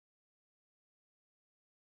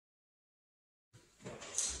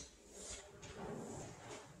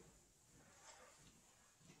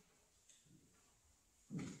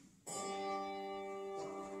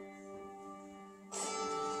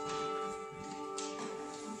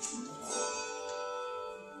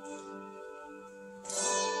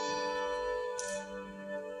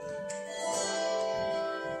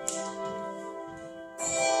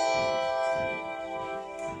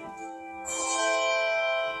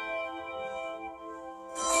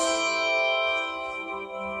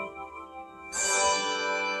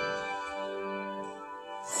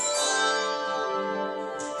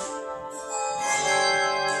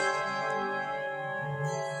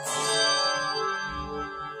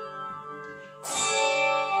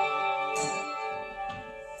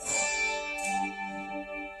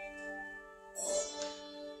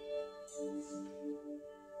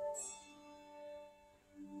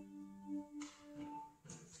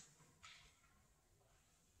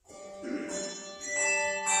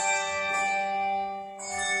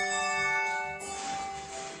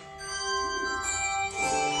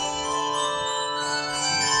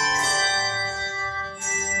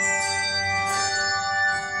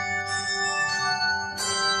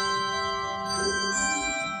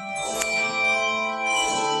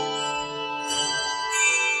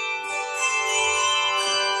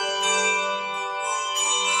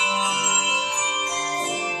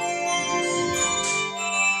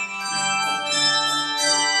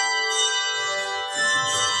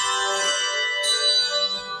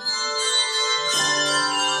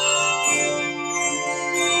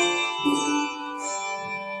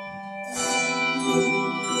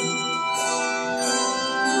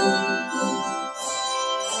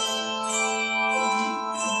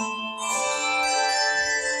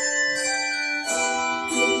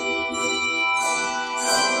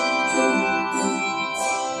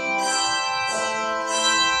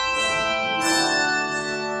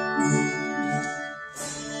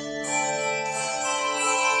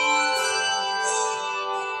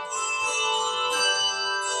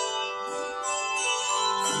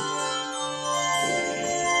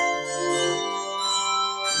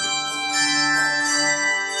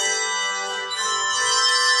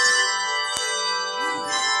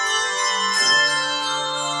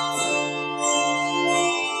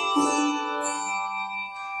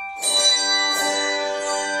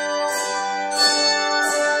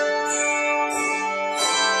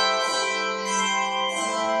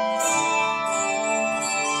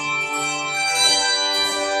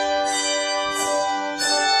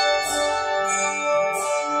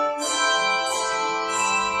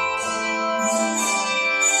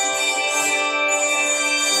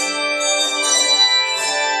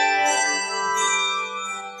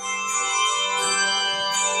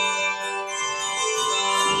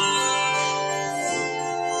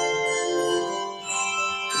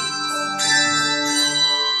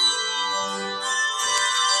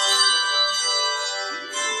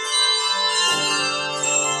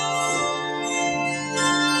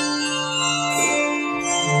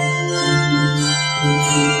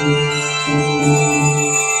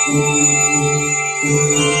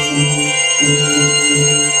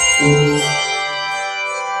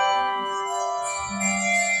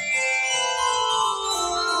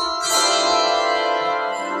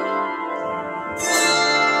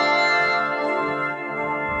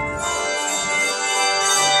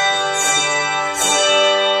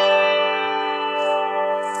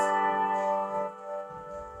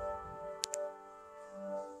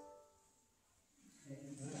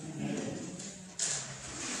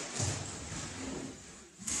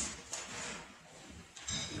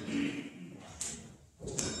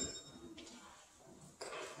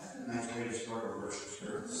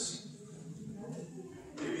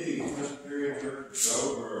Presbyterian Church of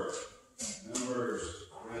Dover, members,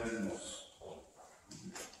 friends,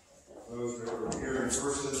 those that are here in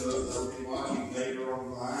person, those that will be watching later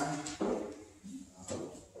online.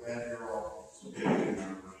 Glad you're all getting in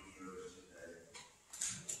our worship service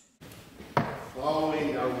today. Following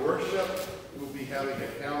our worship, we'll be having a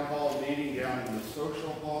town hall meeting down in the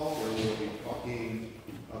social hall where we'll be talking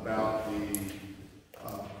about the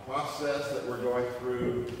process that we're going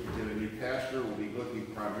through to get a new pastor. We'll be looking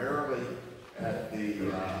primarily at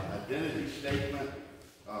the identity statement,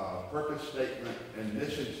 purpose statement, and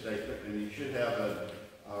mission statement. And you should have a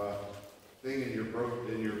thing in your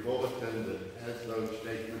bulletin that has those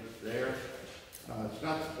statements there.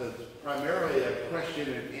 It's primarily a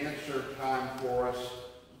question and answer time for us,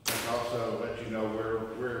 and also let you know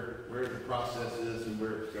where the process is and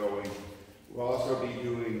where it's going. We'll also be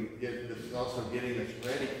getting us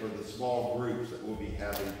ready for the small groups that we'll be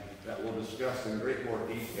having that will discuss in great more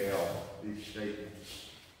detail these statements.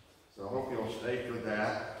 So I hope you'll stay for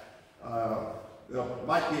that. There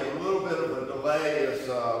might be a little bit of a delay as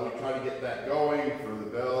we try to get that going for the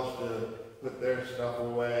bells to put their stuff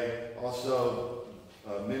away. Also,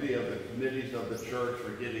 many of the committees of the church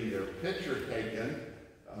are getting their picture taken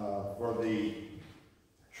for the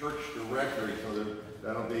church directory, so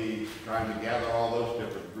that'll be trying to gather all those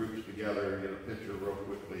different groups together and get a picture real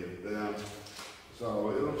quickly of them.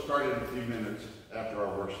 So it'll start in a few minutes after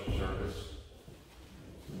our worship service.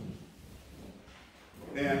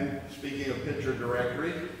 And speaking of picture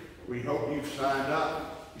directory, we hope you've signed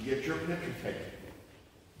up to get your picture taken.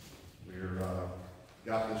 We've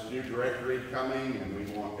got this new directory coming, and we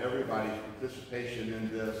want everybody's participation in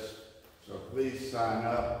this. So please sign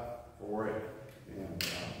up for it, and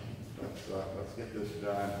let's get this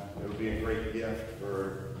done. It'll be a great gift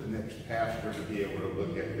for the next pastor to be able to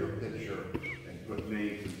look at your picture and put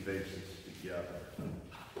names and faces together.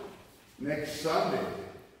 Next Sunday,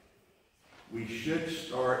 we should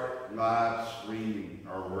start live streaming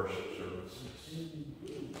our worship services.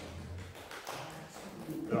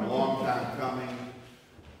 It's been a long time coming,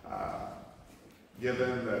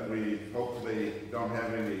 given that we hopefully don't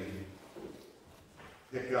have any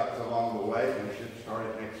hiccups along the way. We should start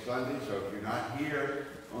it next Sunday, so if you're not here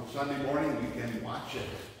on Sunday morning, you can watch it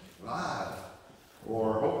live,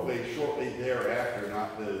 or hopefully shortly thereafter,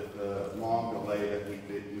 not the long delay that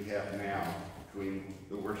we have now between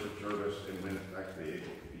the worship service and when it's actually able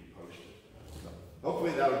to be posted. So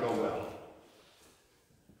hopefully that'll go well.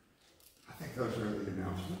 I think those are the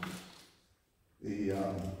announcements.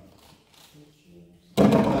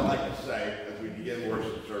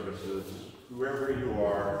 services, whoever you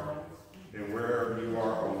are and wherever you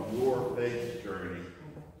are on your faith journey,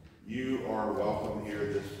 you are welcome here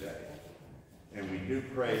this day. And we do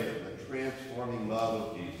pray that the transforming love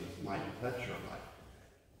of Jesus might touch your life.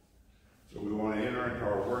 So we want to enter into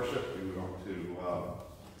our worship. We want to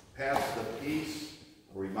pass the peace.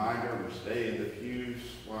 A reminder to stay in the pews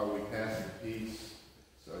while we pass the peace.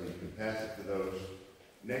 So you can pass it to those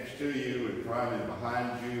next to you and prime and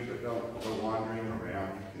behind you, but don't go wandering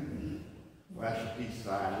around. You can flash a peace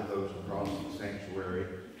sign to those across the sanctuary.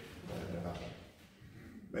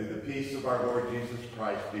 May the peace of our Lord Jesus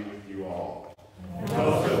Christ be with you all. And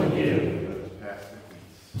also with you. Let us pass the peace.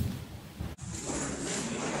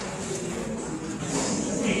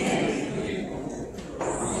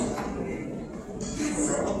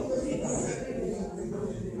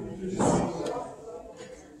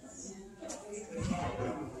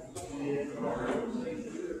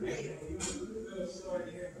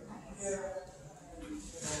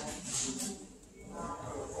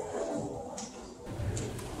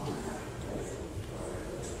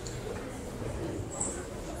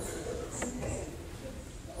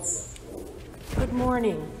 Good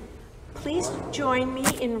morning. Please join me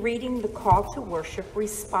in reading the call to worship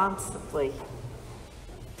responsively.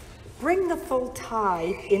 Bring the full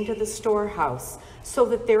tithe into the storehouse, so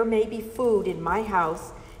that there may be food in my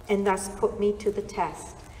house, and thus put me to the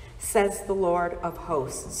test, says the Lord of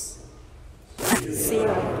hosts. See, I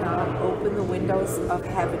will now open the windows of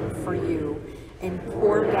heaven for you, and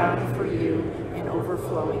pour down for you an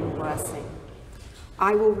overflowing blessing.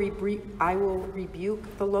 I will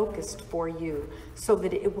rebuke the locust for you, so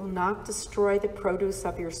that it will not destroy the produce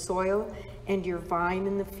of your soil, and your vine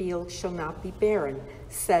in the field shall not be barren,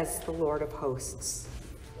 says the Lord of hosts.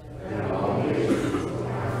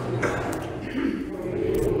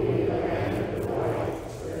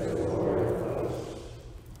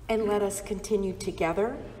 And let us continue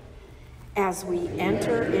together as we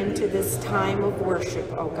enter into this time of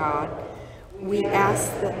worship, O God. We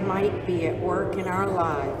ask that might be at work in our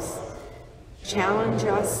lives. Challenge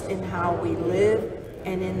us in how we live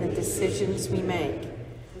and in the decisions we make.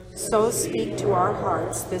 So speak to our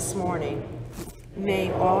hearts this morning.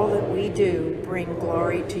 May all that we do bring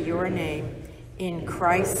glory to your name. In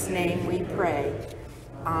Christ's name we pray.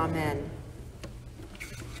 Amen.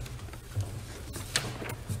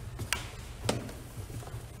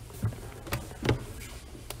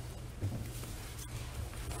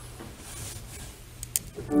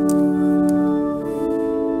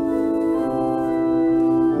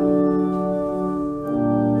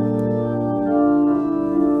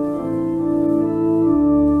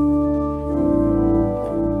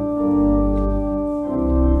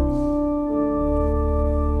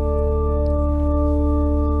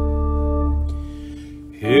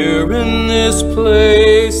 Here in this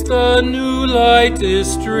place the new light is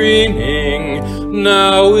streaming.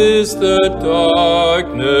 Now is the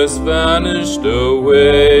darkness vanished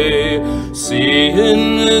away. See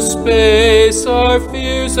in this space our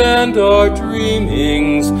fears and our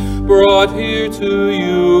dreamings, brought here to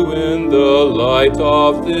you in the light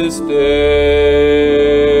of this day.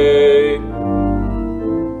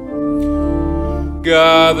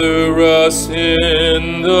 Gather us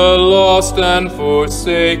in the lost and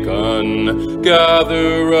forsaken.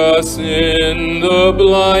 Gather us in the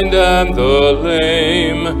blind and the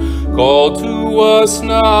lame. Call to us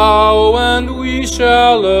now and we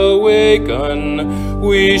shall awaken.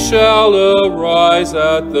 We shall arise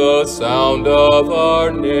at the sound of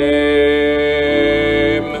our name.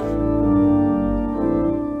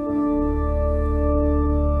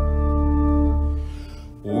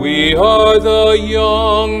 We are the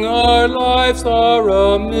young, our lives are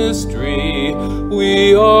a mystery.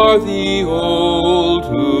 We are the old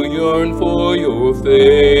who yearn for your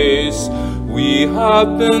face. We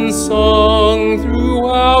have been sung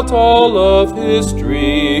throughout all of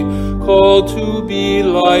history, called to be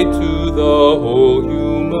light to the whole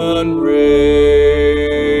human race.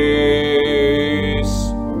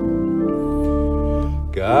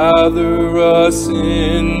 Gather us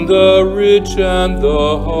in the rich and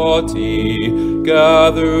the haughty,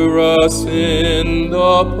 gather us in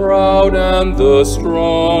the proud and the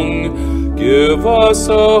strong. Give us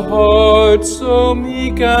a heart so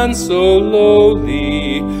meek and so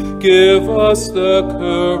lowly, give us the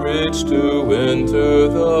courage to enter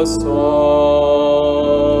the song.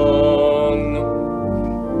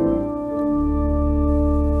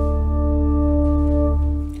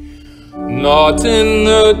 Not in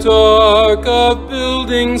the dark of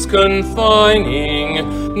buildings confining,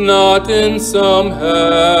 not in some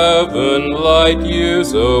heaven light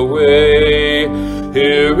years away.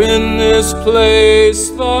 Here in this this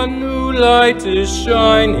place the new light is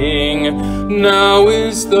shining. Now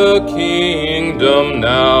is the kingdom,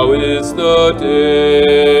 now is the day.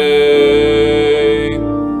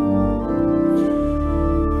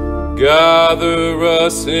 Gather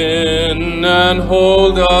us in and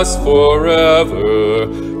hold us forever.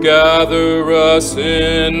 Gather us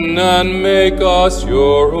in and make us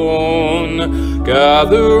your own.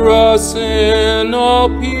 Gather us in, all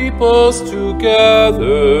peoples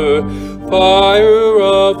together. Fire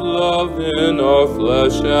of love in our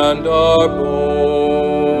flesh and our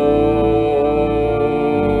bone.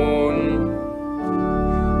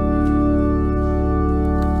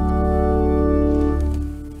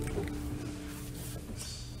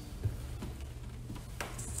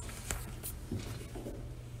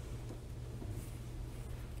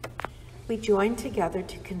 We join together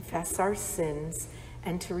to confess our sins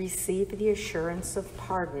and to receive the assurance of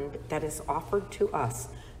pardon that is offered to us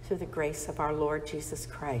through the grace of our Lord Jesus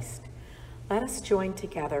Christ. Let us join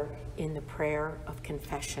together in the prayer of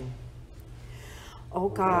confession. O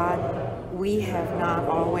God, we have not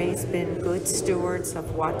always been good stewards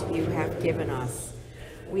of what you have given us.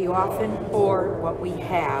 We often hoard what we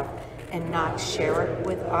have and not share it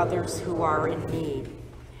with others who are in need.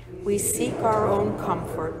 We seek our own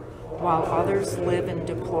comfort while others live in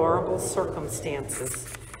deplorable circumstances.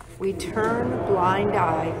 We turn a blind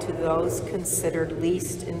eye to those considered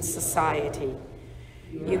least in society.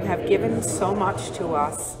 You have given so much to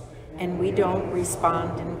us, and we don't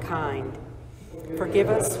respond in kind. Forgive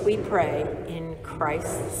us, we pray, in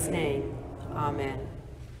Christ's name. Amen.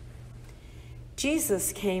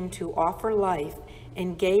 Jesus came to offer life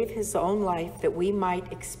and gave his own life that we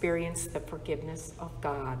might experience the forgiveness of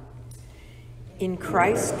God. In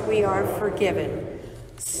Christ we are forgiven,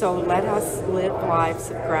 so let us live lives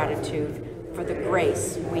of gratitude for the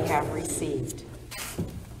grace we have received.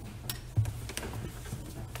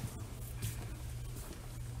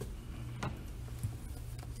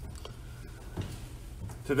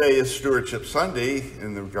 Today is Stewardship Sunday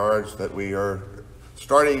in the regards that we are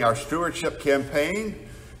starting our stewardship campaign,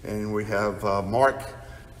 and we have Mark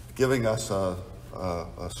giving us a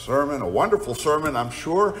sermon, a wonderful sermon, I'm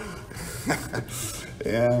sure.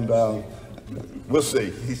 And we'll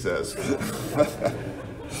see, he says.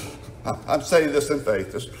 I'm saying this in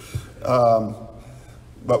faith.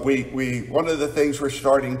 But one of the things we're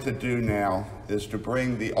starting to do now is to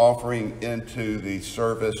bring the offering into the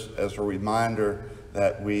service as a reminder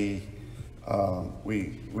that we do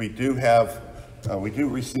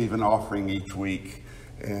receive an offering each week,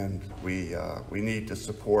 and we need to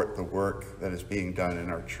support the work that is being done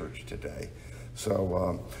in our church today.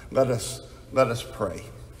 So let us pray.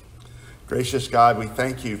 Gracious God, we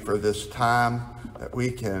thank you for this time that we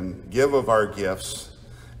can give of our gifts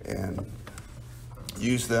and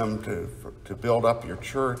use them to build up your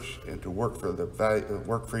church and to work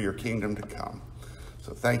for your kingdom to come.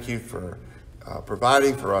 So thank you for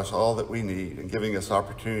providing for us all that we need and giving us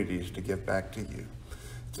opportunities to give back to you.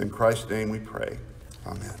 It's in Christ's name we pray.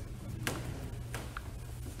 Amen.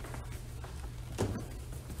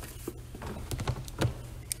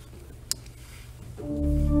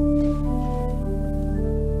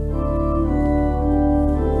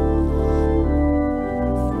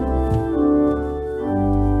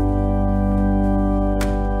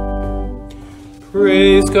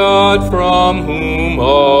 Praise God, from whom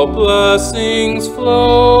all blessings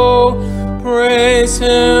flow. Praise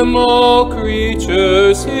him, all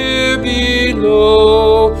creatures here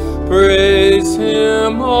below. Praise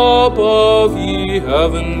him above, ye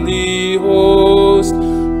heavenly host.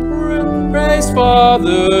 Praise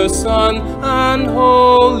Father, Son, and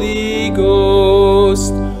Holy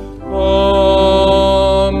Ghost.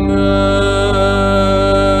 Amen.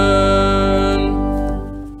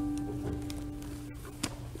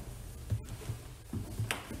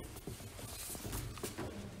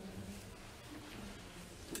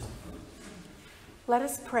 Let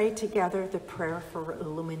us pray together the prayer for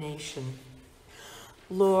illumination.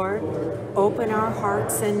 Lord, open our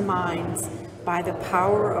hearts and minds by the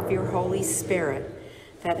power of your Holy Spirit,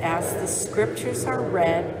 that as the scriptures are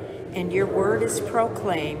read and your word is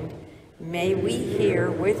proclaimed, may we hear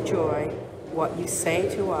with joy what you say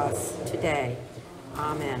to us today.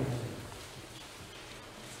 Amen.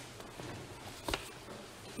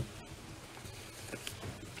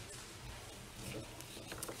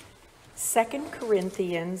 Second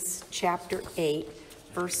Corinthians chapter 8,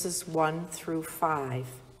 verses 1 through 5.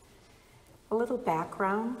 A little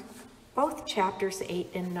background. Both chapters 8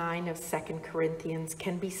 and 9 of 2 Corinthians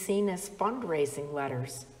can be seen as fundraising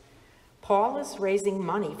letters. Paul is raising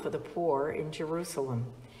money for the poor in Jerusalem.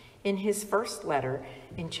 In his first letter,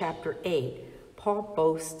 in chapter 8, Paul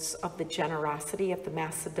boasts of the generosity of the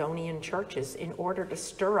Macedonian churches in order to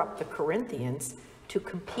stir up the Corinthians to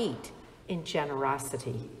compete in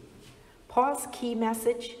generosity. Paul's key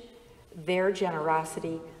message: their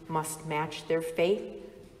generosity must match their faith,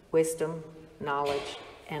 wisdom, knowledge,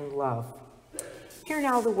 and love. Hear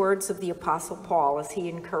now the words of the Apostle Paul as he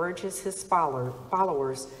encourages his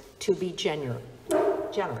followers to be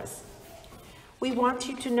generous. We want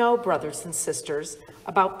you to know, brothers and sisters,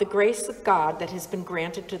 about the grace of God that has been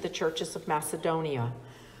granted to the churches of Macedonia.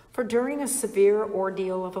 For during a severe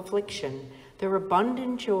ordeal of affliction, their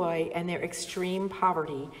abundant joy and their extreme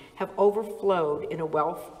poverty have overflowed in a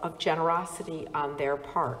wealth of generosity on their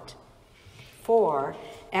part. For,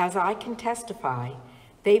 as I can testify,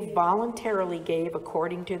 they voluntarily gave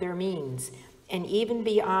according to their means, and even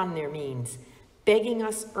beyond their means, begging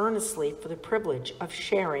us earnestly for the privilege of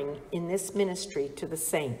sharing in this ministry to the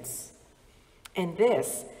saints. And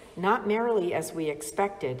this, not merely as we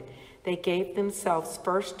expected, they gave themselves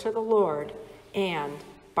first to the Lord and,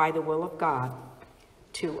 by the will of God,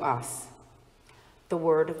 to us. The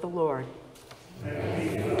word of the Lord.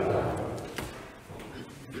 Thanks be to God.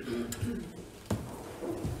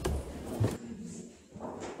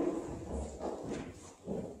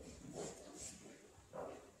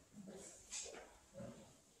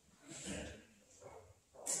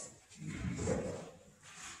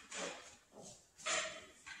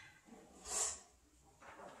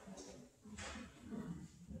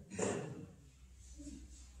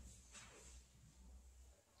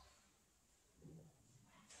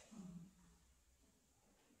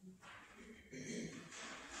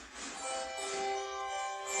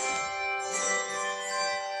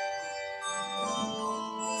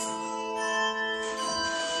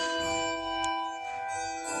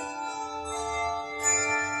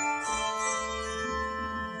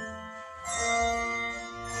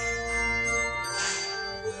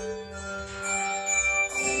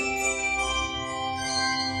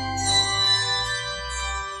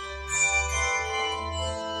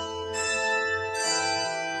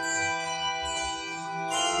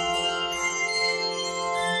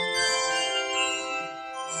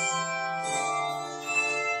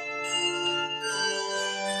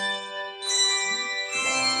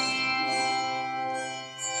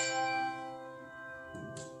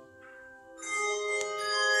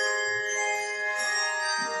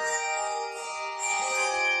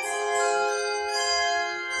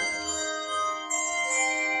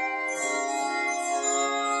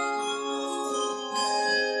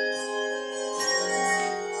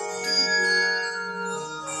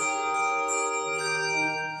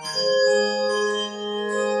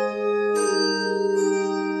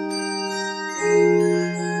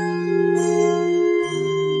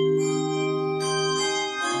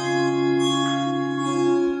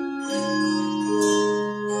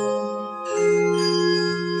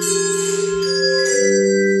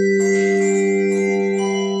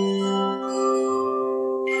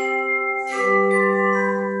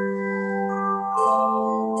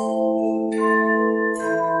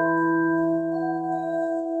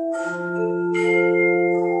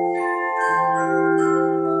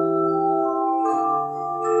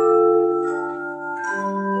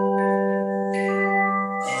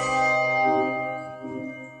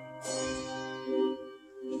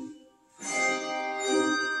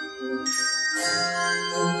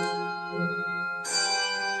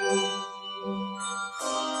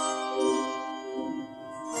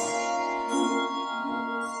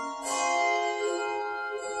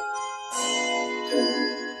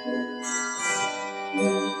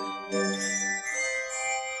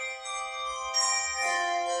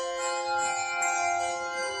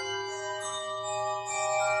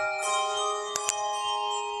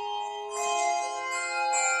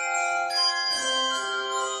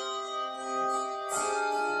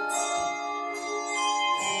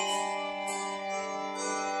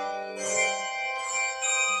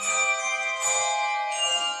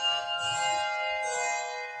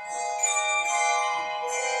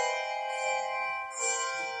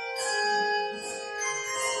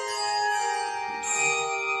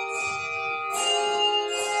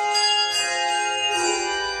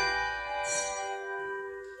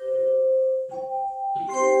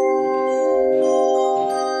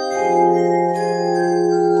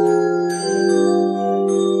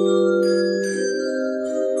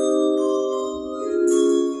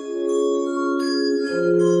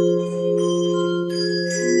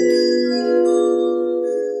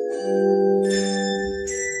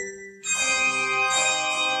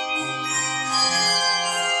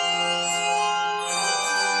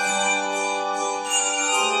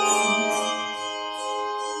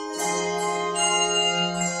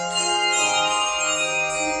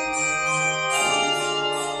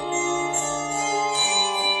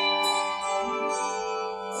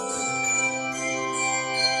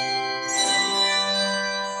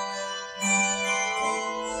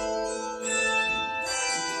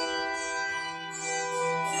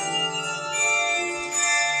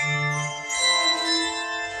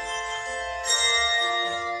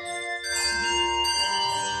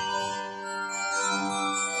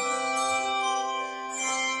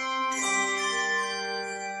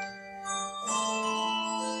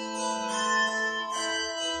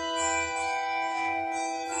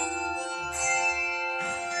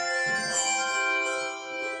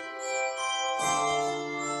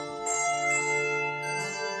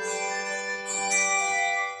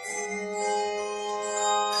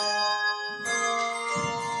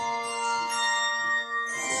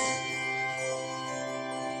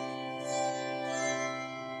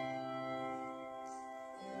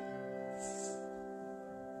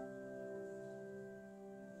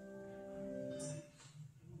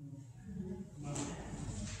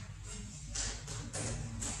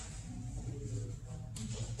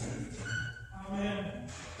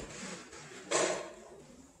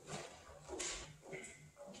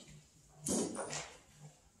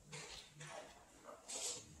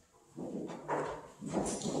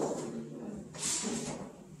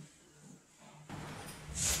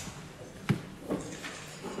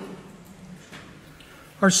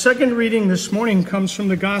 Our second reading this morning comes from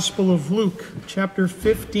the Gospel of Luke, chapter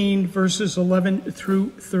 15, verses 11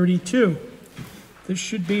 through 32. This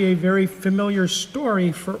should be a very familiar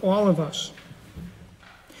story for all of us.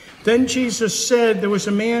 Then Jesus said, there was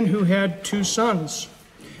a man who had 2 sons,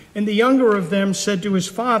 and the younger of them said to his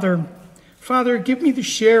father, "Father, give me the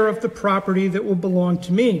share of the property that will belong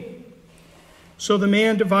to me." So the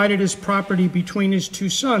man divided his property between his 2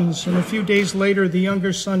 sons, and a few days later the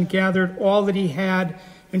younger son gathered all that he had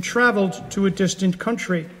and traveled to a distant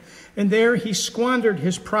country, and there he squandered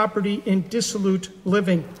his property in dissolute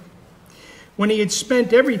living. When he had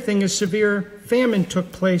spent everything, a severe famine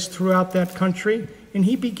took place throughout that country, and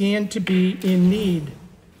he began to be in need.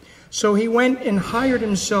 So he went and hired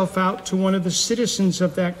himself out to one of the citizens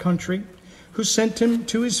of that country, who sent him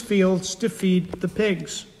to his fields to feed the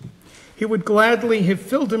pigs. He would gladly have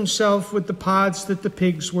filled himself with the pods that the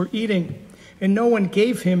pigs were eating, and no one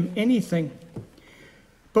gave him anything.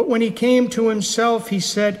 But when he came to himself, he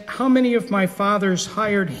said, "How many of my father's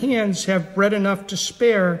hired hands have bread enough to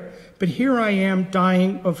spare, but here I am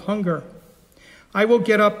dying of hunger? I will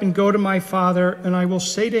get up and go to my father, and I will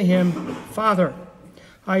say to him, 'Father,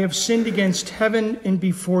 I have sinned against heaven and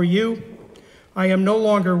before you. I am no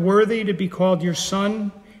longer worthy to be called your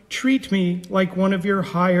son. Treat me like one of your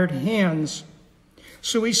hired hands.'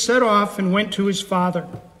 So he set off and went to his father.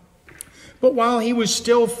 But while he was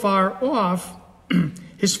still far off,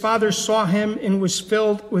 his father saw him and was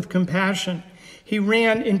filled with compassion. He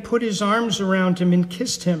ran and put his arms around him and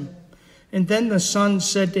kissed him. And then the son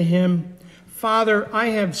said to him, 'Father, I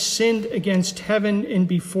have sinned against heaven and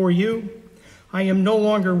before you. I am no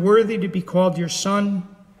longer worthy to be called your son.'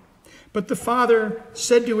 But the father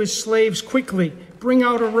said to his slaves, 'Quickly, bring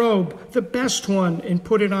out a robe, the best one, and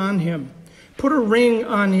put it on him. Put a ring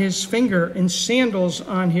on his finger and sandals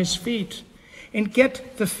on his feet. And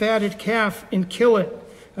get the fatted calf and kill it,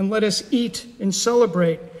 and let us eat and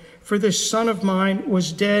celebrate. For this son of mine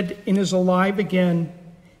was dead and is alive again.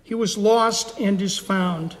 He was lost and is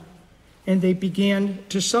found.' And they began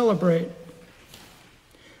to celebrate.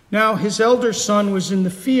 Now his elder son was in the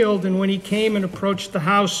field, and when he came and approached the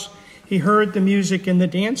house, he heard the music and the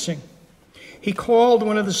dancing. He called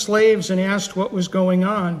one of the slaves and asked what was going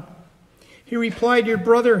on. He replied, 'Your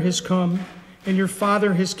brother has come, and your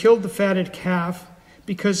father has killed the fatted calf,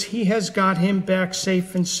 because he has got him back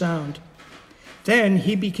safe and sound.' Then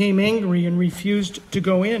he became angry and refused to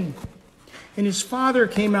go in. And his father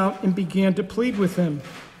came out and began to plead with him.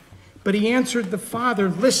 But he answered the father,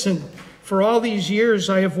 'Listen, for all these years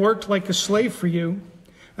I have worked like a slave for you,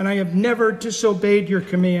 and I have never disobeyed your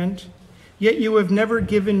command. Yet you have never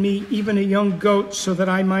given me even a young goat so that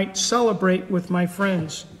I might celebrate with my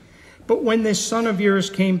friends. But when this son of yours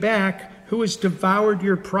came back, who has devoured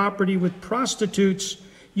your property with prostitutes,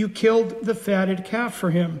 you killed the fatted calf for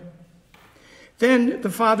him.' Then the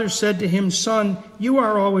father said to him, 'Son, you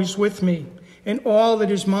are always with me, and all that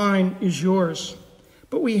is mine is yours.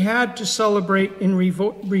 But we had to celebrate and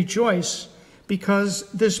rejoice, because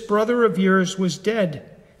this brother of yours was dead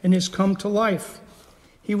and has come to life.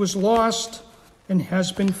 He was lost and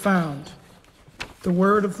has been found.'" The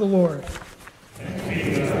word of the Lord.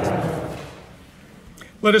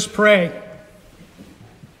 Let us pray.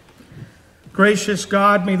 Gracious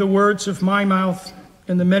God, may the words of my mouth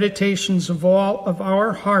and the meditations of all of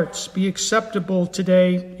our hearts be acceptable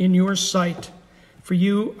today in your sight, for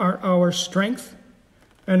you are our strength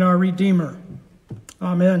and our Redeemer.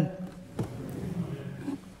 Amen.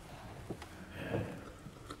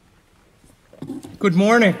 Good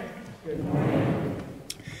morning. Good morning.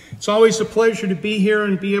 It's always a pleasure to be here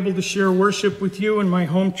and be able to share worship with you in my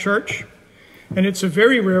home church. And it's a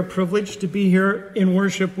very rare privilege to be here in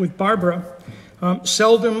worship with Barbara.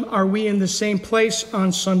 Seldom are we in the same place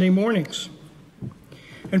on Sunday mornings.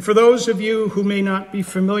 And for those of you who may not be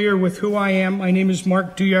familiar with who I am, my name is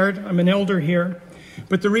Mark Douyard. I'm an elder here.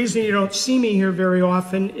 But the reason you don't see me here very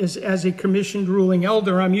often is as a commissioned ruling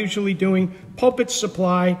elder, I'm usually doing pulpit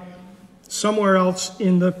supply somewhere else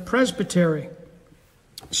in the presbytery.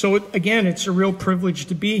 So again, it's a real privilege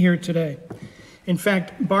to be here today. In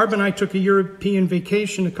fact, Barb and I took a European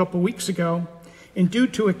vacation a couple weeks ago, and due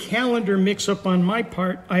to a calendar mix-up on my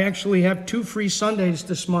part, I actually have 2 free Sundays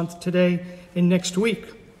this month, today and next week.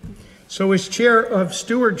 So as chair of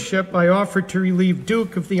stewardship, I offered to relieve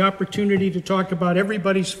Duke of the opportunity to talk about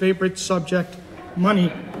everybody's favorite subject,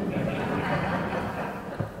 money.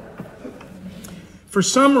 For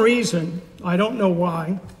some reason, I don't know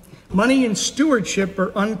why, money and stewardship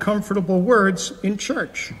are uncomfortable words in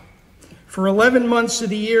church. For 11 months of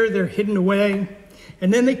the year, they're hidden away,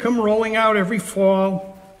 and then they come rolling out every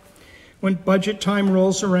fall when budget time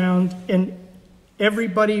rolls around, and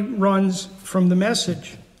everybody runs from the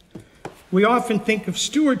message. We often think of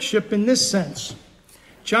stewardship in this sense.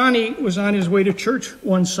 Johnny was on his way to church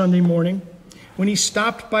one Sunday morning when he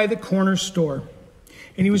stopped by the corner store,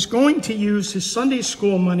 and he was going to use his Sunday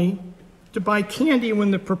school money to buy candy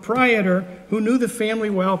when the proprietor, who knew the family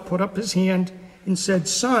well, put up his hand and said,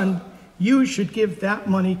 "Son, you should give that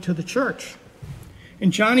money to the church."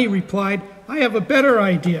 And Johnny replied, "I have a better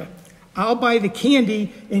idea. I'll buy the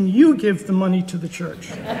candy and you give the money to the church."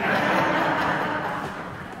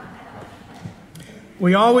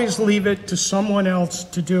 We always leave it to someone else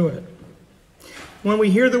to do it. When we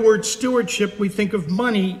hear the word stewardship, we think of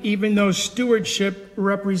money, even though stewardship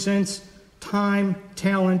represents time,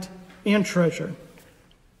 talent, and treasure.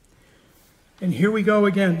 And here we go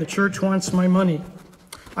again. The church wants my money.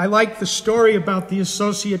 I like the story about the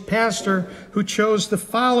associate pastor who chose the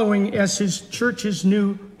following as his church's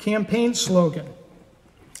new campaign slogan: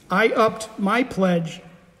 "I upped my pledge,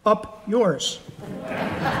 up yours."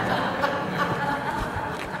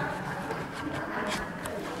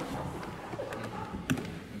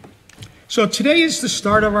 So today is the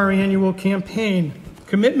start of our annual campaign,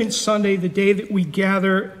 Commitment Sunday. The day that we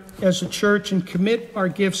gather as a church and commit our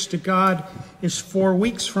gifts to God is 4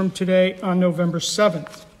 weeks from today on November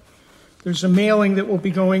 7th. There's a mailing that will be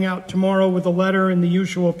going out tomorrow with a letter and the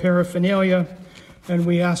usual paraphernalia, and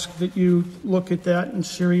we ask that you look at that and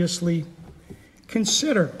seriously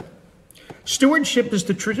consider. Stewardship is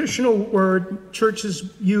the traditional word churches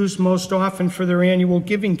use most often for their annual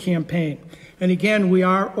giving campaign. And again, we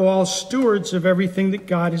are all stewards of everything that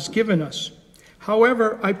God has given us.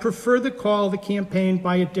 However, I prefer to call the campaign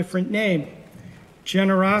by a different name: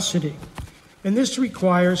 generosity. And this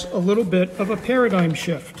requires a little bit of a paradigm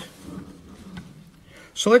shift.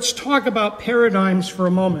 So let's talk about paradigms for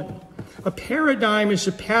a moment. A paradigm is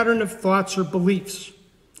a pattern of thoughts or beliefs.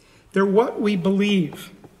 They're what we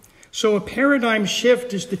believe. So a paradigm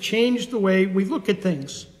shift is to change the way we look at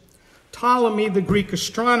things. Ptolemy, the Greek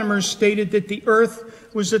astronomer, stated that the earth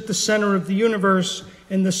was at the center of the universe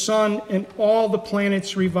and the sun and all the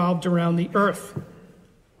planets revolved around the earth.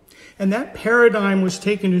 And that paradigm was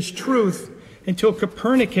taken as truth until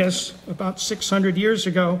Copernicus, about 600 years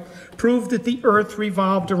ago, proved that the earth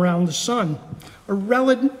revolved around the sun. A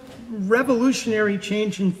revolutionary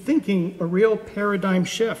change in thinking, a real paradigm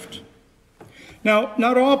shift. Now,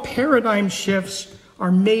 not all paradigm shifts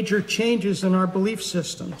are major changes in our belief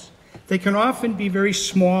systems. They can often be very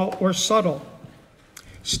small or subtle.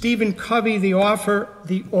 Stephen Covey, the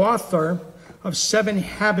author of 7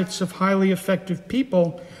 Habits of Highly Effective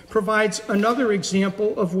People, provides another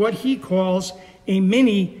example of what he calls a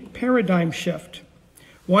mini paradigm shift.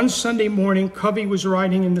 One Sunday morning, Covey was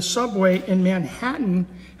riding in the subway in Manhattan,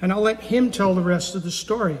 and I'll let him tell the rest of the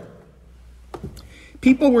story.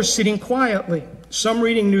 People were sitting quietly, some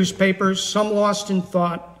reading newspapers, some lost in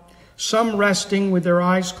thought, some resting with their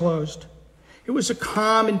eyes closed. It was a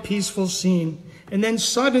calm and peaceful scene. And then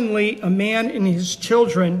suddenly a man and his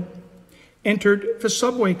children entered the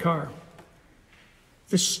subway car.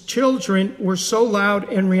 The children were so loud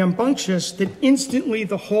and rambunctious that instantly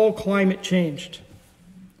the whole climate changed.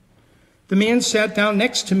 The man sat down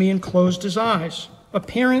next to me and closed his eyes,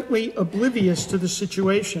 apparently oblivious to the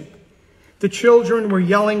situation. The children were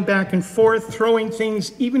yelling back and forth, throwing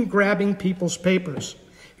things, even grabbing people's papers.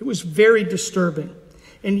 It was very disturbing,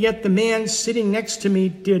 and yet the man sitting next to me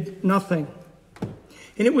did nothing.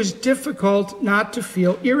 And it was difficult not to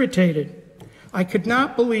feel irritated. I could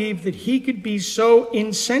not believe that he could be so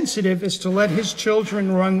insensitive as to let his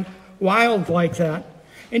children run wild like that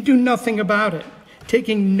and do nothing about it,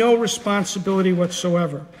 taking no responsibility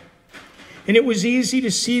whatsoever. And it was easy to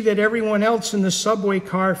see that everyone else in the subway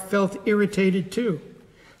car felt irritated too.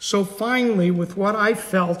 So finally, with what I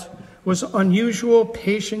felt was unusual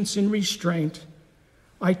patience and restraint,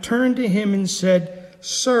 I turned to him and said,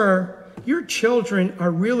 "Sir, your children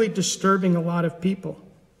are really disturbing a lot of people.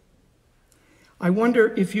 I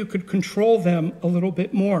wonder if you could control them a little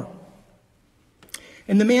bit more."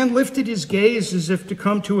 And the man lifted his gaze as if to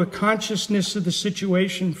come to a consciousness of the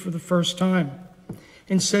situation for the first time,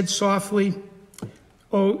 and said softly,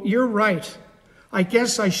 "Oh, you're right. I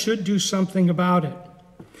guess I should do something about it.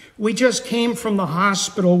 We just came from the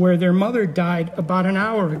hospital where their mother died about an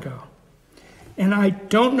hour ago. And I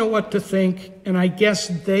don't know what to think, and I guess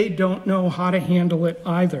they don't know how to handle it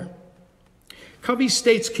either." Covey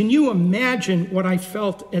states, "Can you imagine what I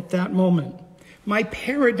felt at that moment? My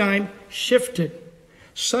paradigm shifted.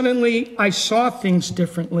 Suddenly, I saw things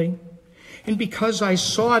differently. And because I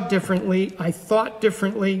saw differently, I thought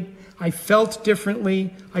differently, I felt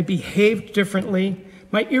differently, I behaved differently.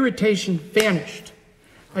 My irritation vanished.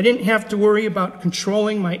 I didn't have to worry about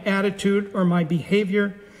controlling my attitude or my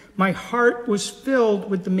behavior. My heart was filled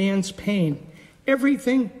with the man's pain.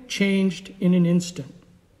 Everything changed in an instant."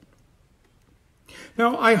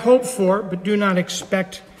 Now, I hope for, but do not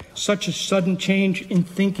expect, such a sudden change in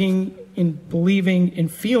thinking, in believing, in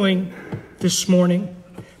feeling this morning.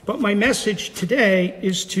 But my message today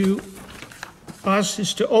is to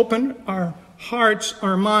open our hearts,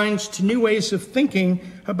 our minds to new ways of thinking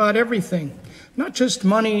about everything. Not just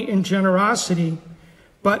money and generosity,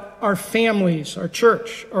 but our families, our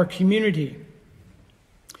church, our community.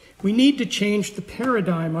 We need to change the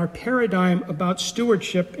paradigm, our paradigm about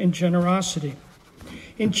stewardship and generosity.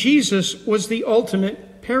 And Jesus was the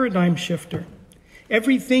ultimate paradigm shifter.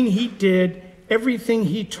 Everything he did, everything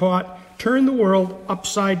he taught, turned the world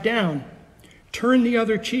upside down. Turn the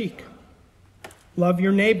other cheek. Love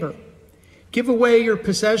your neighbor. Give away your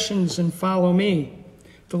possessions and follow me.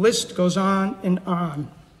 The list goes on and on.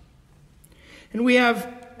 And we have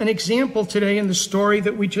an example today in the story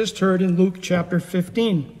that we just heard in Luke chapter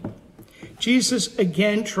 15. Jesus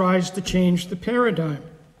again tries to change the paradigm.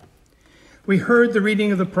 We heard the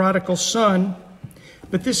reading of the prodigal son,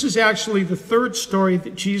 but this is actually the third story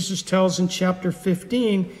that Jesus tells in chapter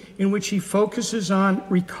 15, in which he focuses on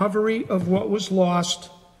recovery of what was lost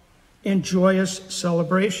and joyous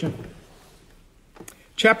celebration.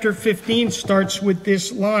 Chapter 15 starts with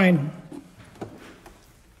this line.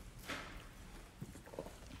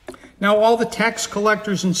 Now all the tax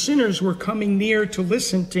collectors and sinners were coming near to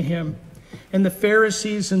listen to him, and the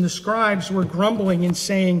Pharisees and the scribes were grumbling and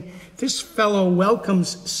saying, "This fellow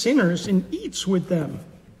welcomes sinners and eats with them."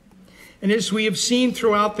 And as we have seen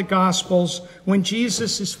throughout the Gospels, when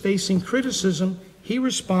Jesus is facing criticism, he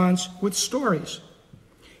responds with stories.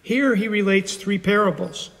 Here he relates three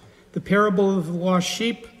parables: the parable of the lost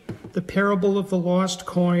sheep, the parable of the lost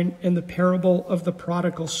coin, and the parable of the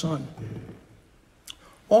prodigal son.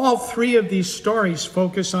 All three of these stories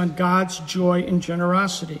focus on God's joy and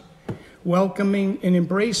generosity, welcoming and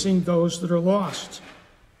embracing those that are lost.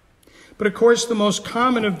 But of course, the most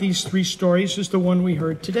common of these three stories is the one we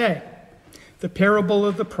heard today, the parable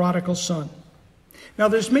of the prodigal son. Now,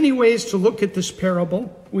 there's many ways to look at this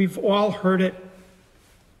parable. We've all heard it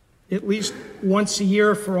at least once a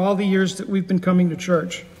year for all the years that we've been coming to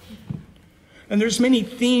church. And there's many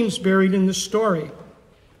themes buried in the story.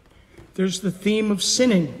 There's the theme of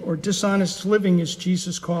sinning, or dishonest living, as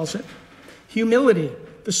Jesus calls it. Humility.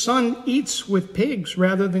 The son eats with pigs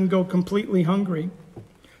rather than go completely hungry.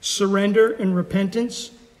 Surrender and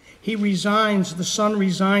repentance. The son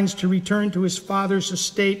resigns to return to his father's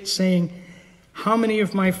estate, saying, "How many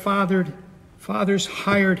of my father's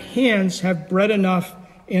hired hands have bread enough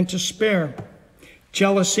and to spare?"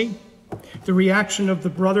 Jealousy. The reaction of the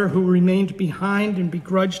brother who remained behind and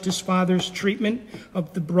begrudged his father's treatment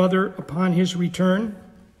of the brother upon his return.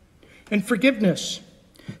 And forgiveness.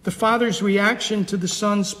 The father's reaction to the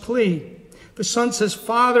son's plea. The son says,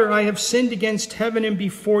 "Father, I have sinned against heaven and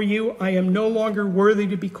before you. I am no longer worthy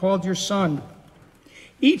to be called your son."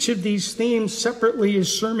 Each of these themes separately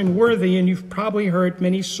is sermon worthy, and you've probably heard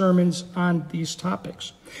many sermons on these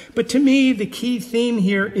topics. But to me, the key theme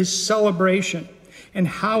here is celebration and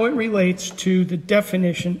how it relates to the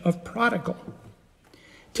definition of prodigal.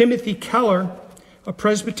 Timothy Keller, a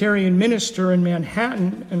Presbyterian minister in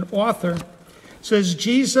Manhattan, an author, says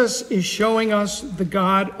Jesus is showing us the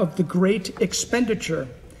God of the great expenditure,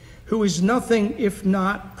 who is nothing if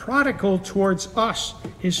not prodigal towards us,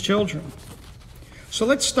 his children. So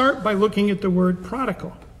let's start by looking at the word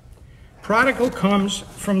prodigal. Prodigal comes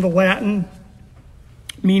from the Latin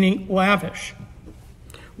meaning lavish.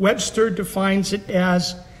 Webster defines it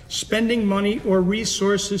as spending money or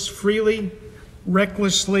resources freely,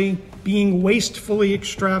 recklessly, being wastefully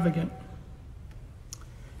extravagant.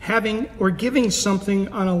 Having or giving something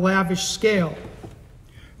on a lavish scale.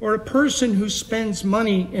 or a person who spends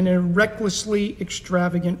money in a recklessly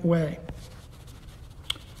extravagant way?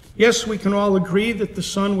 Yes, we can all agree that the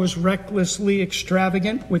son was recklessly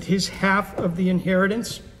extravagant with his half of the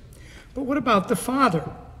inheritance. But what about the father?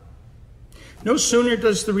 No sooner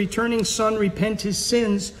does the returning son repent his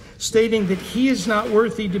sins, stating that he is not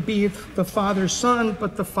worthy to be the father's son,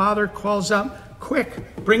 but the father calls out,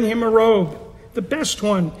 "Quick, bring him a robe, the best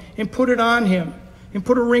one, and put it on him, and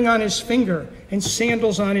put a ring on his finger, and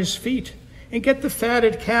sandals on his feet, and get the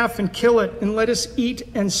fatted calf and kill it, and let us eat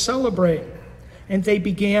and celebrate." And they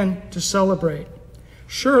began to celebrate.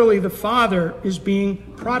 Surely the father is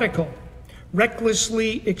being prodigal,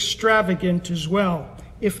 recklessly extravagant as well,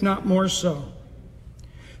 if not more so.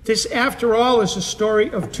 This, after all, is a story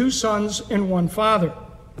of two sons and one father.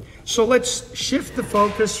 So let's shift the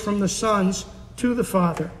focus from the sons to the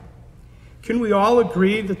father. Can we all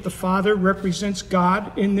agree that the father represents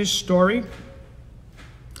God in this story?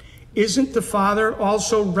 Isn't the father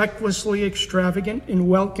also recklessly extravagant in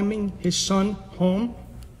welcoming his son home?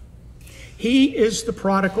 He is the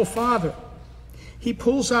prodigal father. He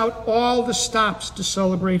pulls out all the stops to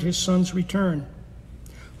celebrate his son's return.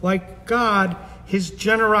 Like God, his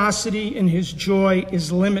generosity and his joy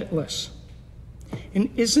is limitless. And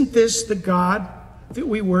isn't this the God that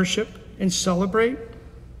we worship and celebrate?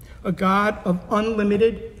 A God of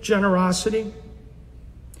unlimited generosity?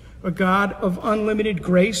 A God of unlimited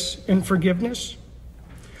grace and forgiveness?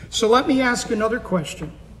 So let me ask another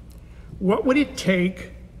question. What would it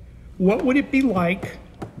take, what would it be like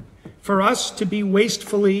for us to be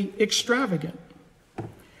wastefully extravagant?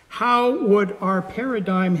 How would our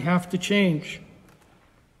paradigm have to change?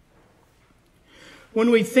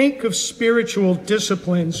 When we think of spiritual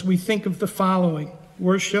disciplines, we think of the following: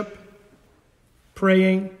 worship,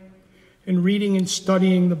 praying, and reading and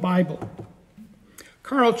studying the Bible.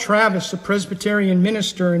 Carl Travis, a Presbyterian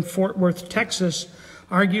minister in Fort Worth, Texas,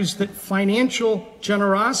 argues that financial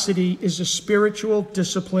generosity is a spiritual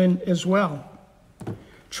discipline as well.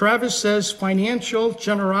 Travis says financial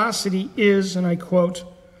generosity is, and I quote,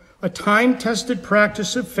 "a time-tested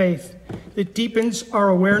practice of faith that deepens our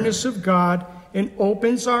awareness of God and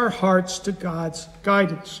opens our hearts to God's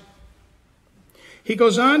guidance." He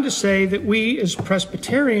goes on to say that we as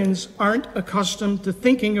Presbyterians aren't accustomed to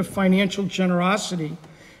thinking of financial generosity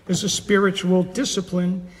as a spiritual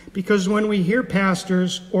discipline because when we hear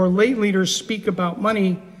pastors or lay leaders speak about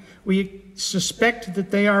money, we suspect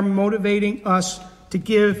that they are motivating us to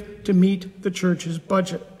give to meet the church's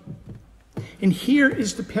budget. And here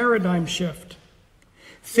is the paradigm shift.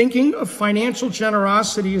 Thinking of financial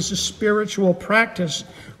generosity as a spiritual practice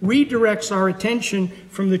redirects our attention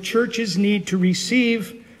from the church's need to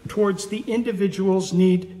receive towards the individual's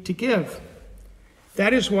need to give.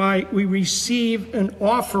 That is why we receive an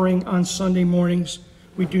offering on Sunday mornings.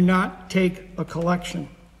 We do not take a collection.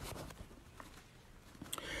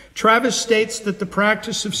 Travis states that the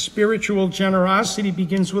practice of spiritual generosity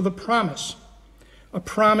begins with a promise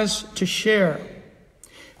to share.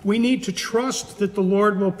 We need to trust that the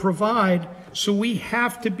Lord will provide, so we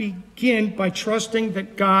have to begin by trusting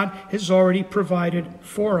that God has already provided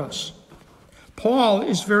for us. Paul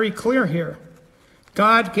is very clear here.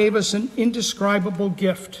 God gave us an indescribable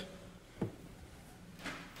gift,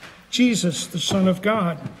 Jesus, the Son of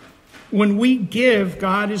God. When we give,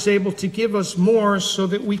 God is able to give us more so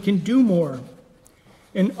that we can do more.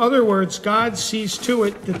 In other words, God sees to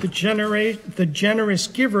it that the generous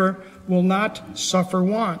giver will not suffer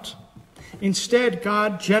want. Instead,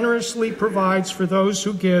 God generously provides for those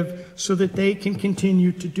who give so that they can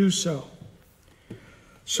continue to do so.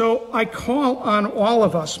 So I call on all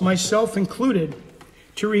of us, myself included,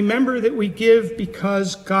 to remember that we give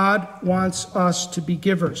because God wants us to be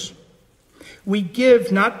givers. We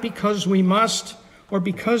give not because we must or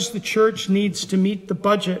because the church needs to meet the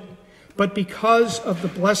budget, but because of the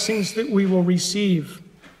blessings that we will receive.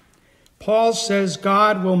 Paul says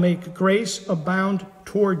God will make grace abound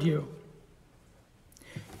toward you.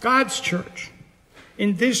 God's church,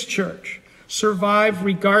 in this church, survive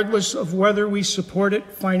regardless of whether we support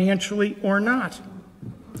it financially or not.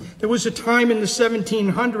 There was a time in the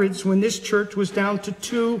 1700s when this church was down to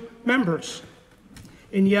 2 members,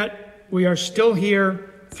 and yet we are still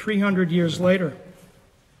here 300 years later.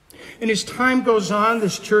 And as time goes on,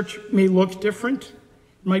 this church may look different.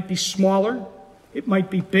 It might be smaller. It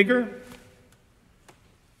might be bigger.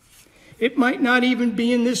 It might not even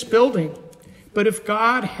be in this building. But if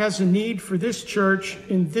God has a need for this church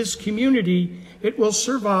in this community, it will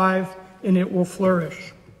survive and it will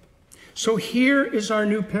flourish. So here is our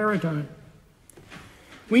new paradigm.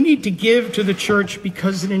 We need to give to the church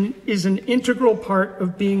because it is an integral part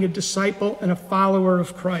of being a disciple and a follower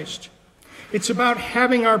of Christ. It's about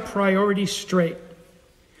having our priorities straight.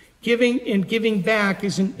 Giving and giving back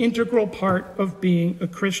is an integral part of being a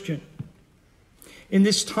Christian. In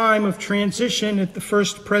this time of transition at the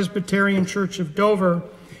First Presbyterian Church of Dover,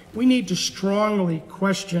 we need to strongly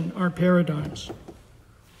question our paradigms.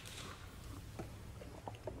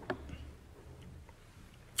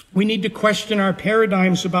 We need to question our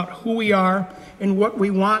paradigms about who we are and what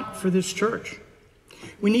we want for this church.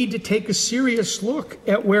 We need to take a serious look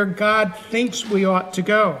at where God thinks we ought to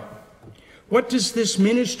go. What does this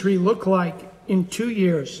ministry look like in 2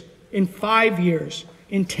 years, in 5 years,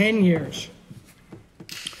 in 10 years?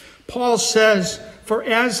 Paul says, "For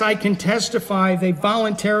as I can testify, they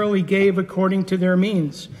voluntarily gave according to their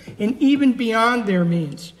means, and even beyond their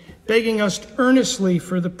means, begging us earnestly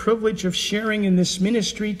for the privilege of sharing in this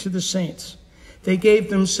ministry to the saints. They gave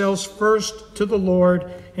themselves first to the Lord,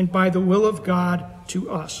 and by the will of God to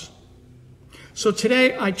us." So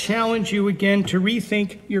today I challenge you again to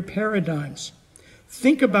rethink your paradigms.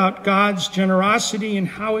 Think about God's generosity and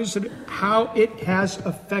how it has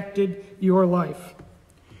affected your life.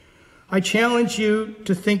 I challenge you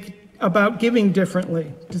to think about giving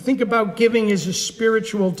differently, to think about giving as a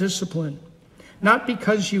spiritual discipline, not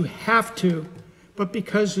because you have to, but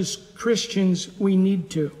because as Christians we need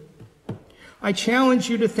to. I challenge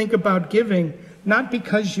you to think about giving, not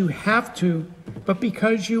because you have to, but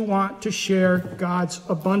because you want to share God's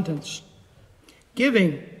abundance.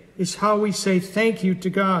 Giving is how we say thank you to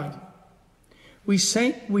God. We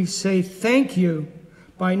say thank you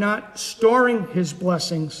by not storing his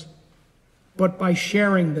blessings, but by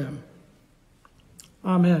sharing them.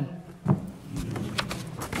 Amen.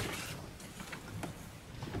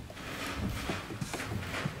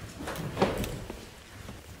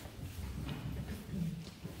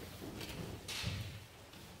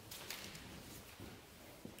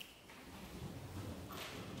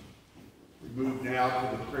 We move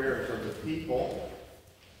now to the prayers of the people,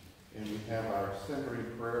 and we have our centering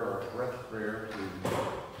prayer, our breath prayer, to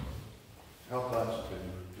help us to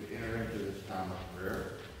enter into this time of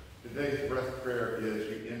prayer. Today's breath prayer is: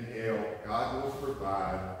 you inhale, God will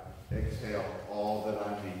provide; exhale, all that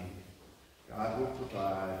I need. God will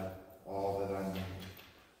provide all that I need.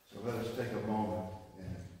 So let us take a moment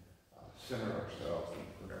and center ourselves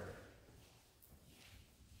in prayer.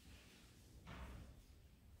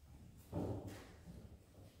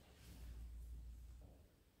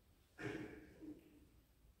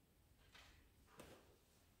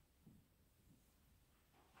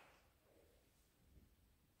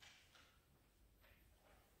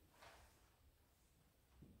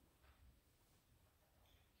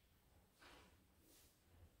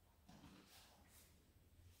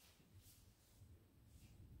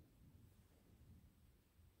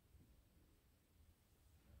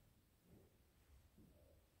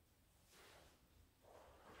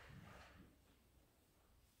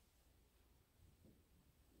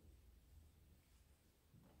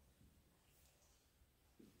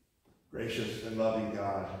 Gracious and loving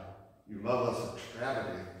God, you love us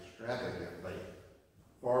extravagantly,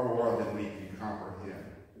 far more than we can comprehend.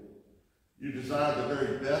 You desire the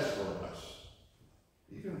very best for us,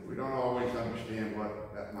 even if we don't always understand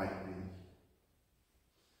what that might be.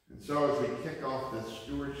 And so as we kick off this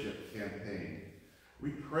stewardship campaign, we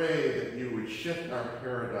pray that you would shift our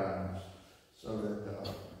paradigms so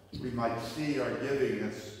that we might see our giving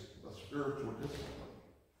as a spiritual discipline,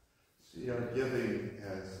 see our giving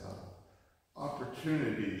as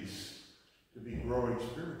opportunities to be growing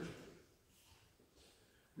spiritually.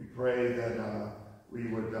 We pray that we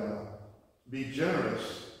would be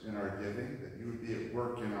generous in our giving, that you would be at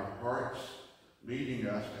work in our hearts, leading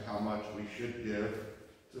us to how much we should give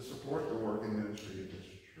to support the work and ministry of this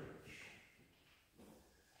church.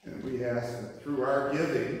 And we ask that through our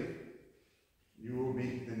giving, you will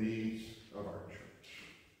meet the needs of our church.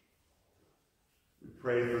 We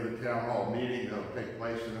pray for the town hall meeting that will take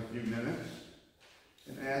place in a few minutes,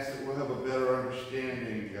 and ask that we'll have a better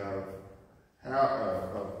understanding of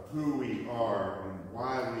who we are and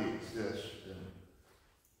why we exist and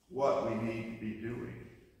what we need to be doing.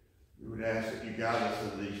 We would ask that you guide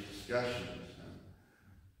us in these discussions. And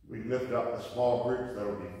we lift up the small groups that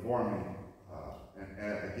will be forming.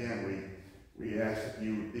 And again, we ask that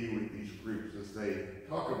you would be with these groups as they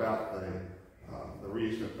talk about the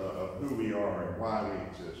reason of who we are and why we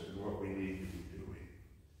exist and what we need to be doing.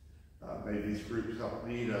 May these groups help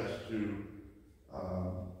lead us in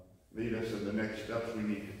the next steps we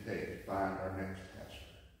need to take to find our next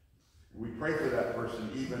pastor. We pray for that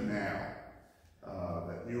person even now,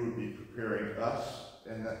 that you would be preparing us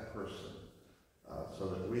and that person, so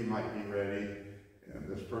that we might be ready, and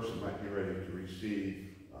this person might be ready to receive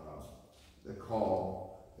the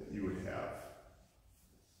call that you would have.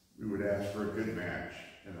 We would ask for a good match,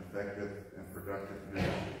 an effective and productive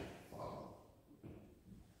ministry to follow.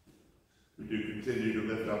 We do continue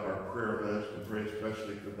to lift up our prayer list and pray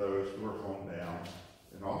especially for those who are homebound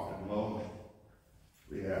and often lonely.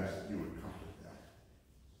 We ask that you would comfort them.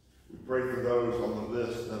 We pray for those on the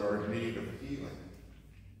list that are in need of healing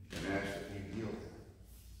and ask that you heal them.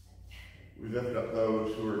 We lift up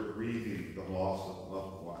those who are grieving the loss of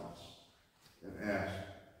loved ones and ask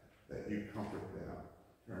that you comfort them,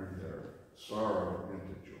 turn their sorrow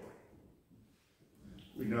into joy.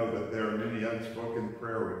 We know that there are many unspoken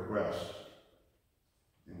prayer requests,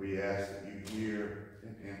 and we ask that you hear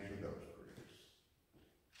and answer those prayers.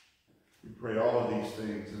 We pray all of these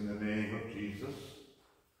things in the name of Jesus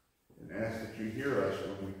and ask that you hear us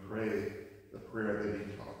when we pray the prayer that he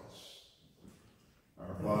taught us.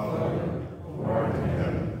 Our Father, who art in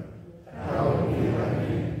heaven, hallowed be thy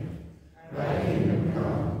name. Thy kingdom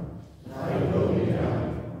come, thy will be done,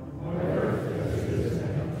 on earth as it is in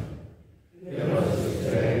heaven. Give us this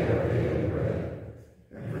day our daily bread,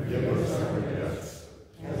 and forgive us our debts,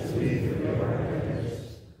 as we forgive our debtors.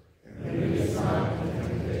 And lead us not into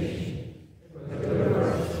temptation, but deliver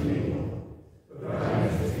us from evil. For thine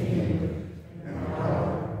is the kingdom, and the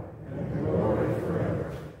power, and the glory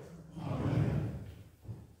forever. Amen.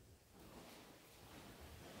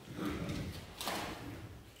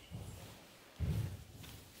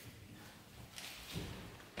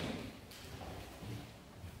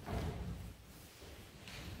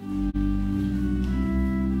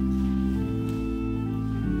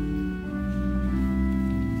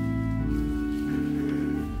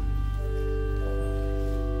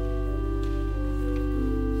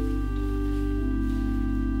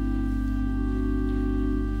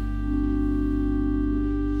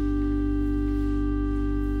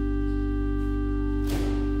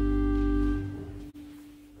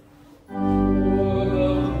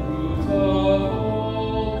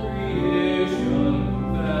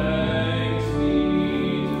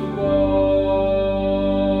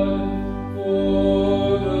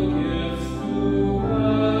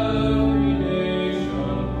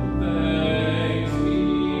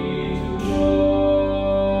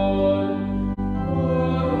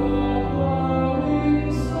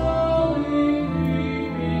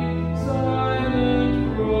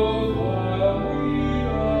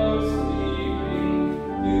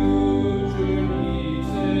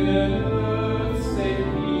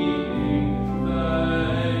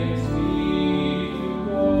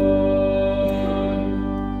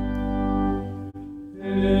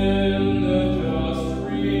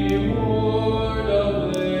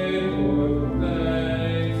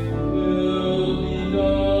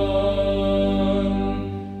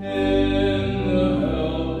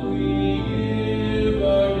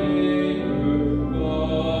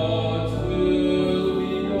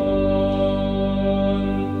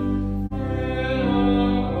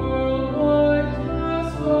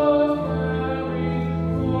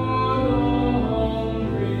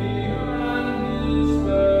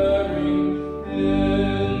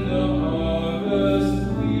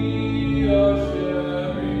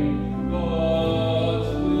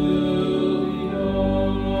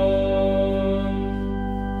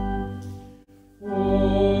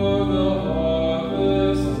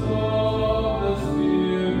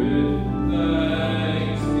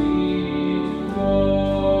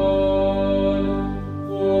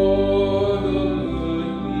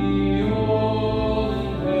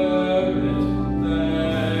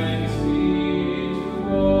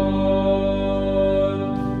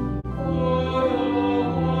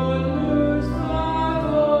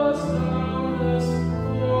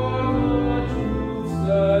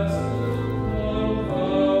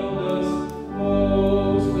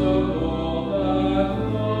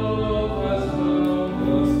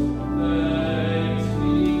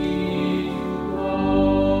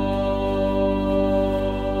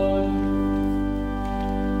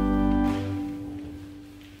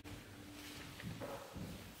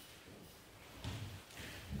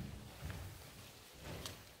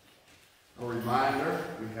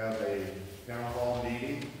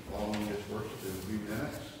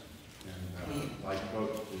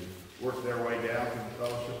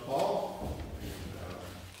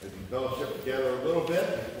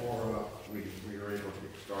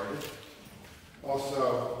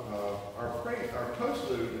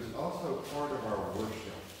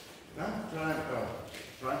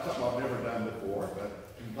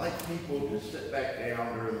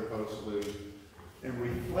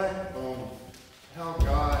 how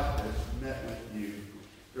God has met with you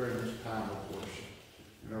during this time of worship.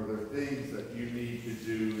 And are there things that you need to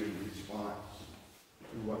do in response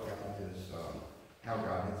to what God has, how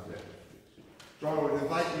God has met with you? So I would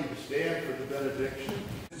invite you to stand for the benediction.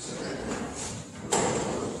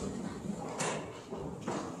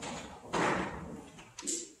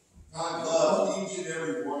 God loves each and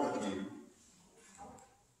every one of you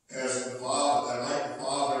as the Father, like the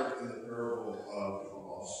Father in the parable of the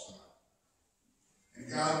lost son.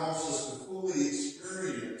 And God wants us to fully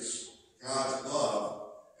experience God's love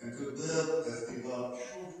and to live as beloved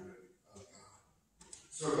children of God.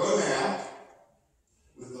 So go now